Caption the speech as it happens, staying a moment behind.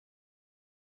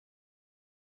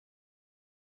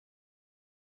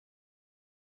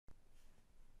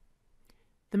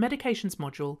The Medications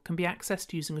module can be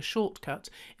accessed using a shortcut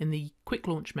in the Quick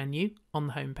Launch menu on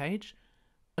the home page,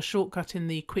 a shortcut in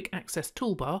the Quick Access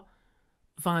toolbar,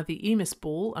 via the EMIS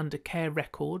ball under Care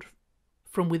Record,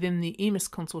 from within the EMIS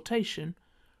consultation,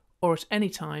 or at any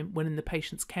time when in the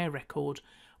patient's care record,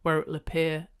 where it will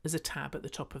appear as a tab at the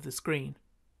top of the screen.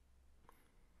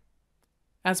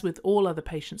 As with all other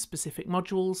patient-specific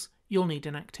modules, you'll need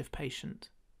an active patient.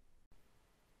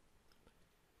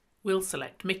 We'll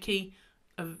select Mickey,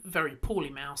 a very poorly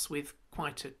mouse with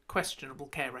quite a questionable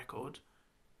care record.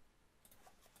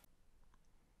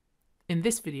 In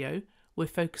this video, we're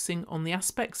focusing on the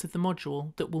aspects of the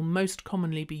module that will most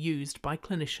commonly be used by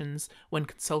clinicians when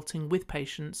consulting with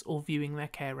patients or viewing their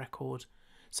care record,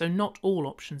 so not all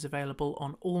options available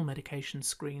on all medication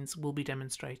screens will be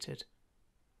demonstrated.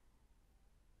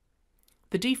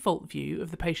 The default view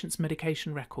of the patient's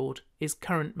medication record is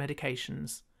Current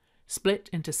Medications, split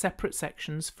into separate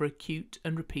sections for acute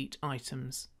and repeat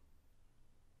items.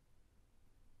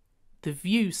 The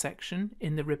View section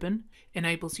in the ribbon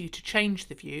enables you to change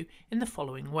the view in the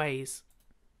following ways.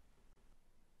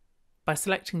 By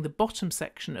selecting the bottom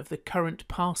section of the Current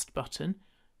Past button,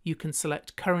 you can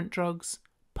select Current Drugs,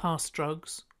 Past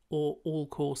Drugs, or All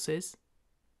Courses.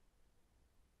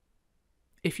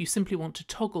 If you simply want to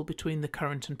toggle between the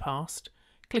current and past,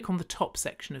 click on the top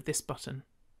section of this button.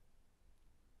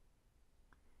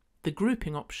 The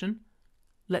Grouping option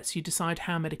lets you decide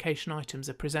how medication items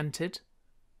are presented.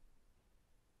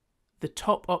 The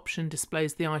top option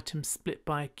displays the items split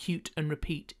by acute and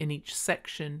repeat in each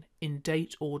section in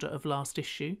date order of last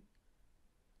issue.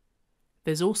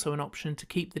 There's also an option to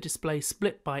keep the display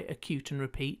split by acute and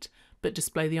repeat, but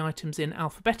display the items in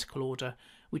alphabetical order,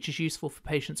 which is useful for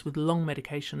patients with long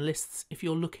medication lists if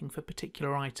you're looking for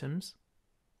particular items.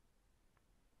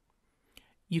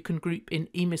 You can group in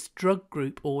EMIS drug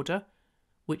group order,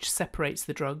 which separates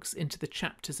the drugs into the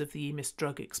chapters of the EMIS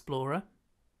Drug Explorer.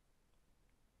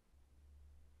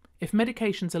 If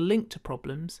medications are linked to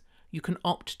problems, you can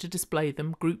opt to display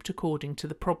them grouped according to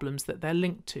the problems that they're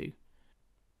linked to.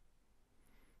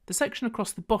 The section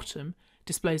across the bottom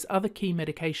displays other key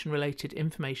medication-related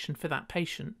information for that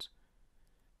patient.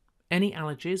 Any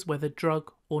allergies, whether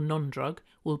drug or non-drug,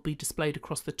 will be displayed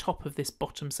across the top of this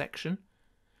bottom section.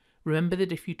 Remember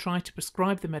that if you try to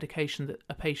prescribe the medication that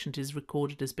a patient is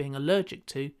recorded as being allergic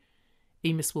to,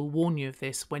 EMIS will warn you of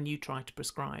this when you try to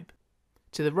prescribe.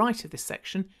 To the right of this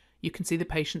section, you can see the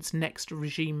patient's next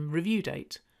regime review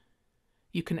date.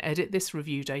 You can edit this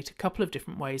review date a couple of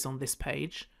different ways on this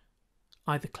page.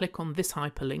 Either click on this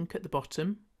hyperlink at the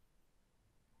bottom,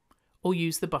 or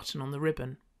use the button on the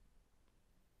ribbon.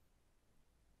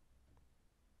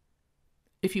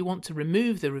 If you want to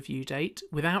remove the review date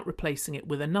without replacing it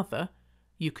with another,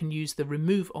 you can use the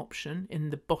Remove option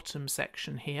in the bottom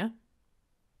section here.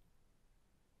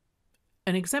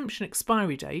 An exemption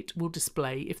expiry date will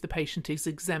display if the patient is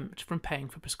exempt from paying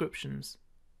for prescriptions.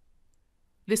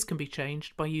 This can be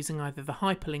changed by using either the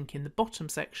hyperlink in the bottom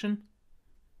section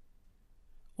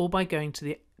or by going to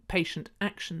the Patient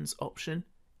Actions option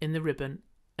in the ribbon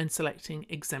and selecting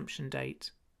Exemption Date.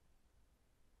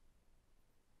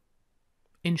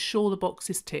 Ensure the box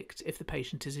is ticked if the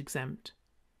patient is exempt,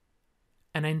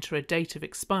 and enter a date of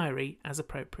expiry as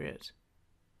appropriate.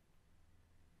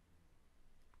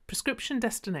 Prescription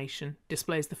destination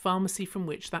displays the pharmacy from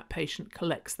which that patient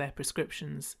collects their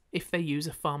prescriptions if they use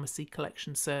a pharmacy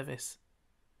collection service.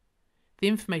 The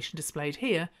information displayed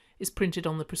here is printed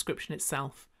on the prescription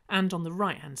itself and on the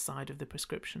right-hand side of the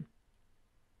prescription.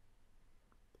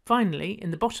 Finally,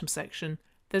 in the bottom section,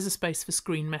 there's a space for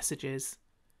screen messages.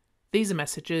 These are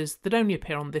messages that only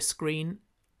appear on this screen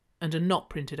and are not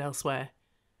printed elsewhere.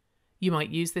 You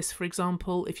might use this, for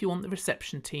example, if you want the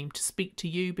reception team to speak to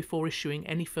you before issuing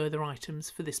any further items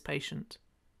for this patient.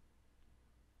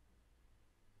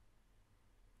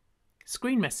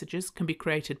 Screen messages can be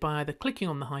created by either clicking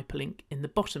on the hyperlink in the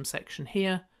bottom section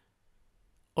here,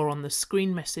 or on the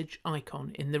screen message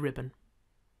icon in the ribbon.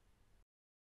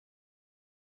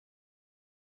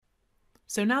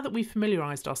 So now that we've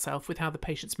familiarised ourselves with how the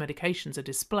patient's medications are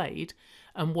displayed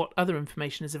and what other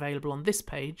information is available on this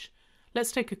page,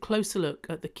 let's take a closer look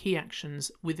at the key actions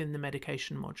within the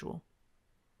medication module.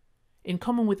 In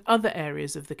common with other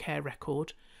areas of the care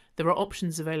record, there are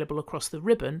options available across the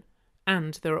ribbon,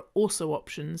 and there are also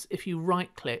options if you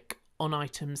right-click on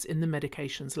items in the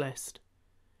medications list.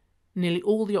 Nearly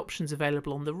all the options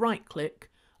available on the right click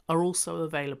are also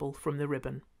available from the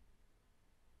ribbon.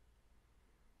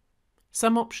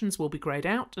 Some options will be greyed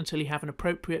out until you have an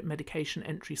appropriate medication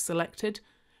entry selected.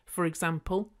 For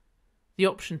example, the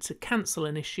option to cancel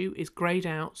an issue is greyed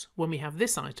out when we have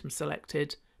this item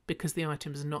selected because the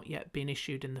item has not yet been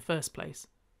issued in the first place.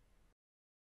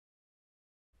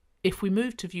 If we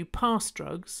move to view past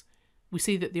drugs, we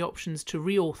see that the options to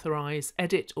reauthorise,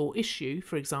 edit or issue,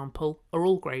 for example, are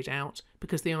all greyed out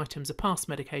because the items are past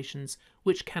medications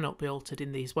which cannot be altered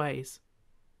in these ways.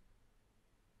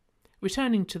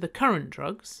 Returning to the current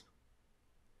drugs,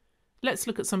 let's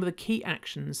look at some of the key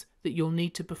actions that you'll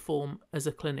need to perform as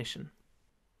a clinician.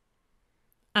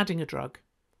 Adding a drug.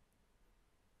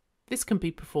 This can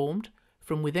be performed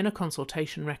from within a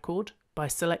consultation record by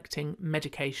selecting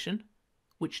Medication,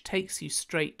 which takes you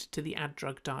straight to the Add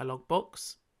Drug dialog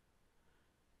box,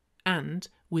 and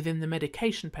within the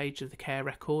medication page of the care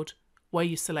record, where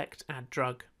you select Add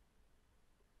Drug.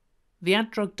 The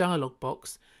Add Drug dialog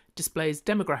box displays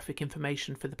demographic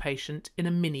information for the patient in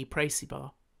a mini précis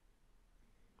bar.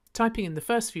 Typing in the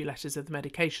first few letters of the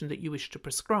medication that you wish to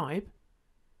prescribe,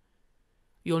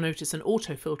 you'll notice an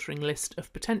auto-filtering list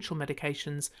of potential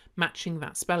medications matching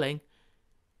that spelling,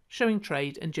 showing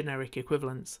trade and generic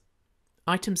equivalents.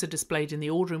 Items are displayed in the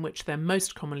order in which they're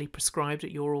most commonly prescribed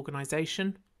at your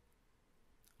organisation.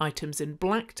 Items in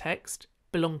black text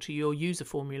belong to your user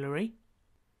formulary.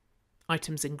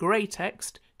 Items in grey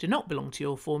text do not belong to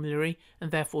your formulary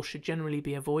and therefore should generally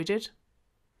be avoided.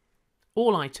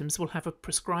 All items will have a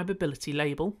prescribability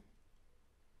label.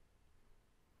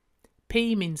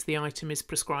 P means the item is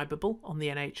prescribable on the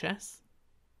NHS.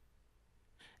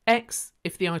 X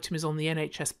if the item is on the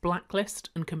NHS blacklist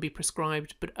and can be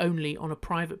prescribed but only on a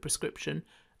private prescription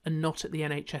and not at the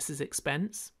NHS's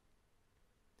expense.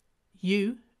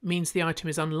 U means the item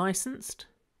is unlicensed.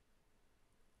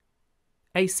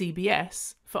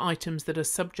 ACBS for items that are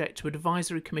subject to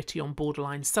Advisory Committee on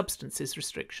Borderline Substances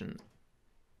restrictions.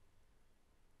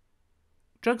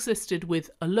 Drugs listed with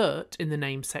alert in the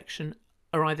name section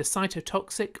are either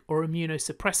cytotoxic or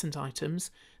immunosuppressant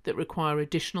items that require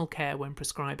additional care when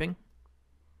prescribing.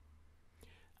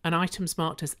 And items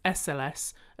marked as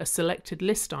SLS are selected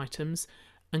list items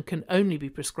and can only be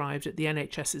prescribed at the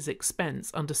NHS's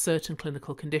expense under certain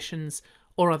clinical conditions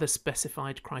or other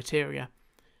specified criteria.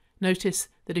 Notice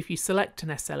that if you select an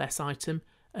SLS item,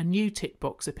 a new tick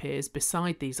box appears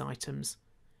beside these items.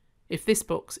 If this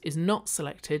box is not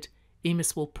selected,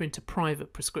 EMIS will print a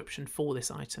private prescription for this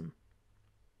item.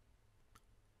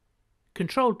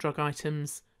 Controlled drug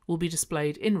items will be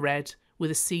displayed in red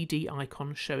with a CD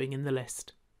icon showing in the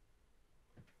list.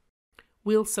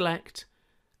 We'll select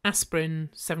aspirin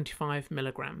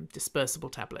 75mg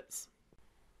dispersible tablets.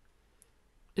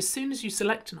 As soon as you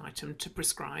select an item to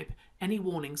prescribe, any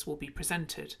warnings will be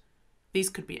presented. These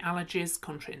could be allergies,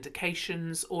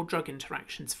 contraindications, or drug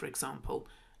interactions, for example,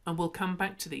 and we'll come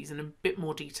back to these in a bit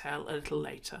more detail a little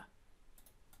later.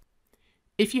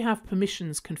 If you have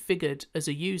permissions configured as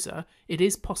a user, it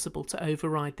is possible to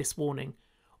override this warning,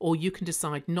 or you can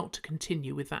decide not to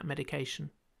continue with that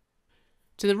medication.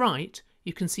 To the right,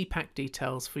 you can see pack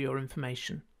details for your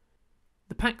information.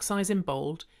 The pack size in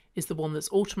bold is the one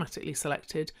that's automatically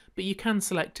selected, but you can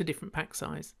select a different pack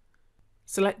size.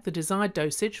 Select the desired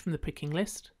dosage from the picking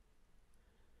list.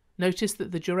 Notice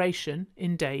that the duration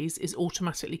in days is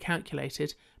automatically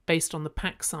calculated based on the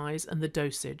pack size and the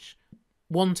dosage.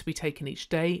 One to be taken each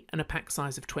day and a pack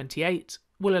size of 28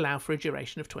 will allow for a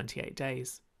duration of 28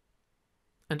 days.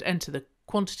 And enter the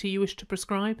quantity you wish to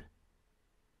prescribe.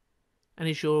 And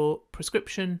is your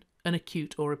prescription an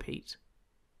acute or repeat?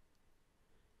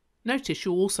 Notice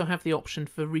you also have the option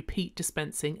for repeat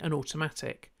dispensing and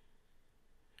automatic.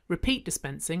 Repeat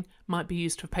dispensing might be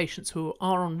used for patients who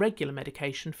are on regular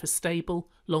medication for stable,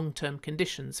 long-term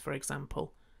conditions, for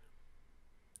example.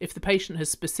 If the patient has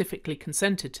specifically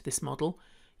consented to this model,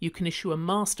 you can issue a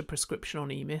master prescription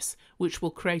on EMIS, which will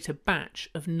create a batch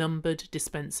of numbered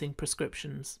dispensing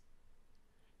prescriptions.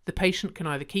 The patient can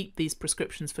either keep these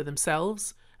prescriptions for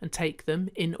themselves and take them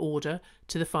in order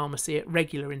to the pharmacy at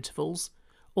regular intervals,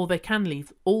 or they can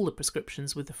leave all the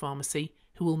prescriptions with the pharmacy,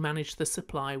 who will manage the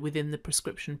supply within the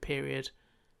prescription period.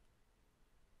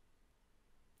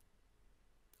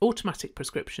 Automatic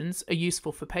prescriptions are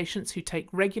useful for patients who take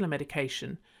regular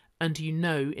medication and you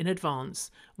know in advance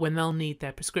when they'll need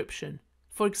their prescription,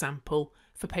 for example,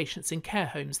 for patients in care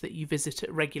homes that you visit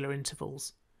at regular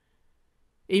intervals.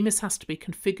 EMIS has to be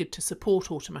configured to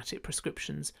support automatic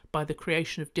prescriptions by the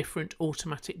creation of different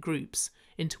automatic groups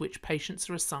into which patients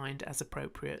are assigned as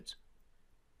appropriate.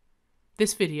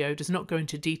 This video does not go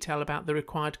into detail about the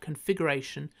required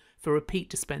configuration for repeat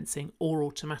dispensing or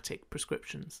automatic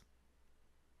prescriptions.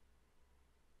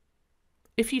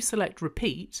 If you select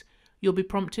Repeat, you'll be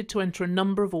prompted to enter a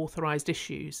number of authorised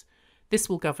issues. This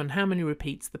will govern how many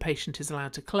repeats the patient is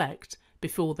allowed to collect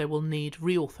before they will need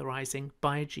reauthorising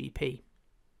by a GP.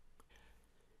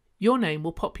 Your name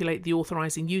will populate the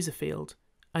authorising user field,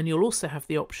 and you'll also have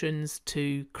the options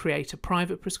to create a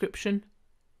private prescription,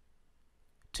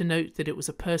 to note that it was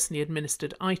a personally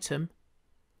administered item,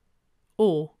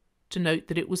 or to note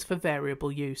that it was for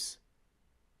variable use.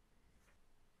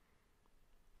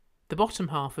 The bottom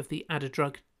half of the Add a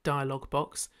Drug dialog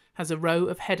box has a row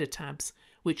of header tabs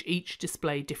which each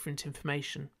display different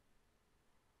information.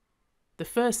 The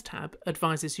first tab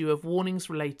advises you of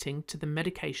warnings relating to the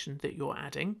medication that you're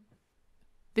adding.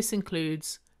 This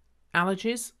includes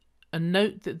allergies, and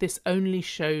note that this only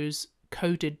shows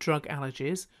coded drug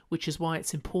allergies, which is why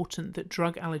it's important that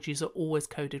drug allergies are always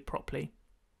coded properly.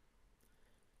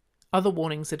 Other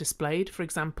warnings are displayed, for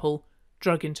example,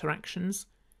 drug interactions.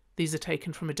 These are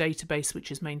taken from a database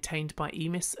which is maintained by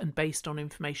EMIS and based on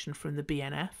information from the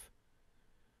BNF.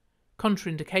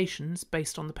 Contraindications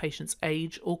based on the patient's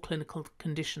age or clinical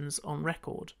conditions on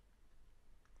record.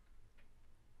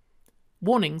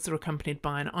 Warnings are accompanied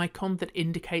by an icon that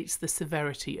indicates the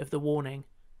severity of the warning.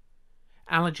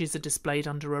 Allergies are displayed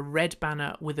under a red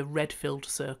banner with a red filled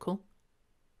circle.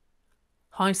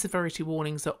 High severity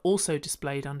warnings are also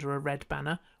displayed under a red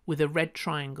banner with a red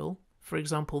triangle. For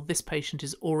example, this patient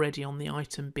is already on the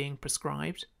item being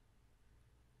prescribed.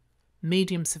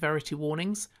 Medium severity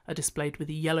warnings are displayed with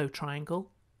a yellow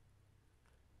triangle.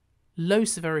 Low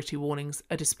severity warnings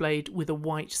are displayed with a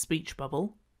white speech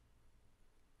bubble.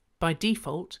 By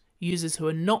default, users who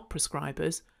are not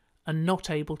prescribers are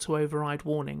not able to override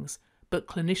warnings, but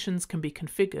clinicians can be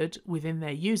configured within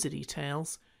their user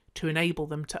details to enable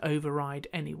them to override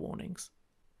any warnings.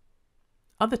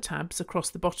 Other tabs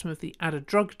across the bottom of the Add a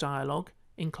Drug dialog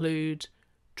include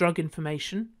Drug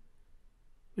Information,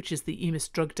 which is the EMIS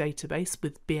drug database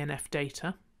with BNF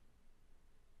data,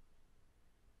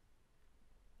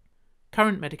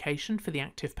 Current medication for the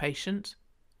active patient,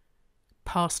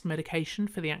 Past medication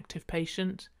for the active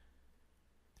patient,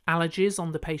 Allergies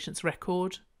on the patient's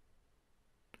record,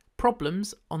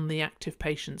 Problems on the active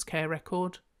patient's care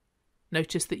record.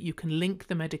 Notice that you can link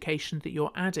the medication that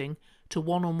you're adding to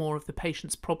one or more of the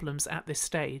patient's problems at this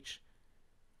stage.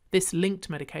 This linked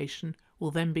medication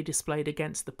will then be displayed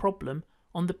against the problem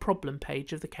on the problem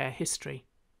page of the care history.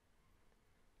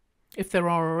 If there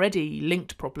are already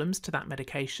linked problems to that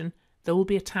medication, there will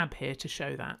be a tab here to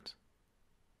show that.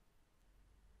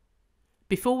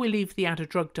 Before we leave the Add a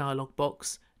Drug dialog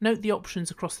box, note the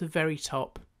options across the very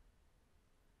top.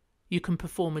 You can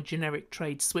perform a generic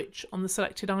trade switch on the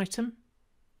selected item.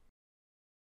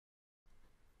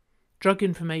 Drug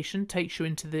information takes you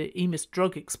into the EMIS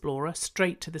Drug Explorer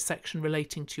straight to the section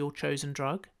relating to your chosen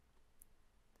drug.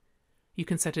 You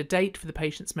can set a date for the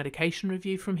patient's medication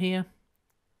review from here.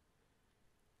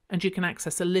 And you can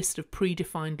access a list of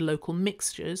predefined local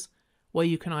mixtures where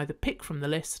you can either pick from the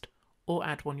list or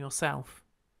add one yourself.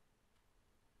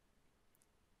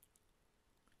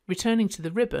 Returning to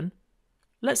the ribbon,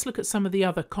 let's look at some of the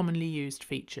other commonly used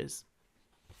features.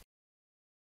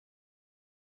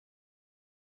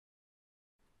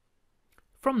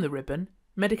 From the ribbon,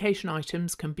 medication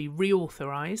items can be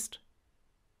reauthorized,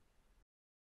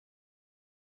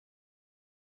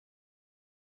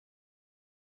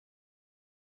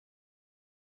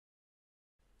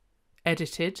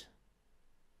 edited,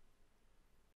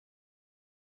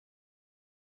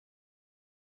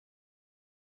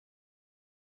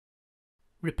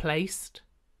 replaced,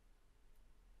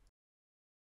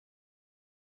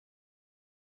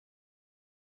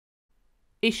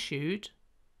 issued,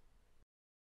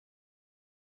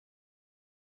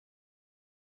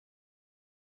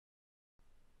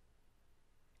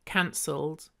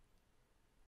 cancelled,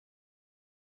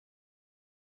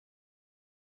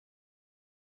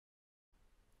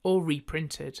 or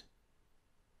reprinted.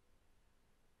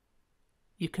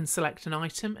 You can select an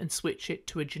item and switch it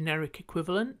to a generic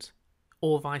equivalent,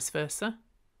 or vice versa.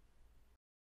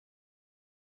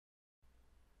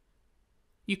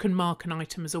 You can mark an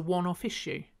item as a one-off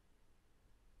issue.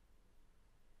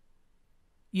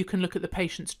 You can look at the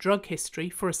patient's drug history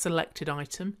for a selected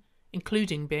item,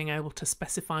 including being able to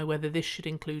specify whether this should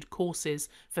include courses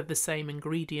for the same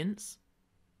ingredients.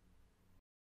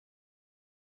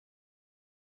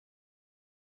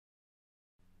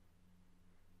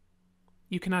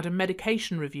 You can add a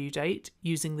medication review date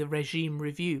using the Regime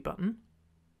Review button.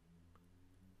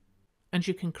 And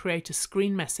you can create a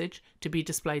screen message to be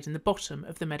displayed in the bottom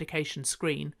of the medication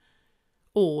screen,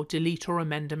 or delete or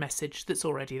amend a message that's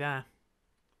already there.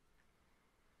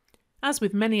 As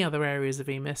with many other areas of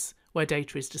EMIS where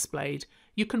data is displayed,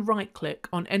 you can right-click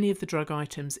on any of the drug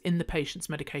items in the patient's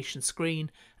medication screen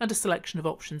and a selection of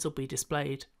options will be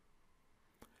displayed.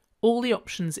 All the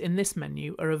options in this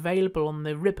menu are available on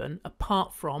the ribbon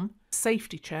apart from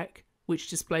safety check, which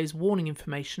displays warning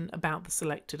information about the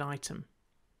selected item.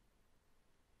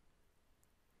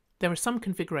 There are some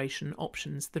configuration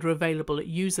options that are available at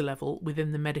user level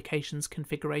within the Medications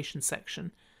Configuration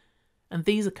section, and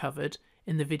these are covered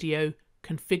in the video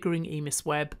Configuring EMIS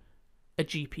Web, a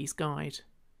GP's Guide.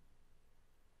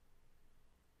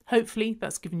 Hopefully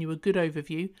that's given you a good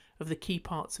overview of the key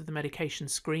parts of the medication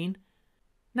screen.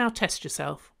 Now test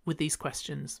yourself with these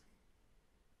questions.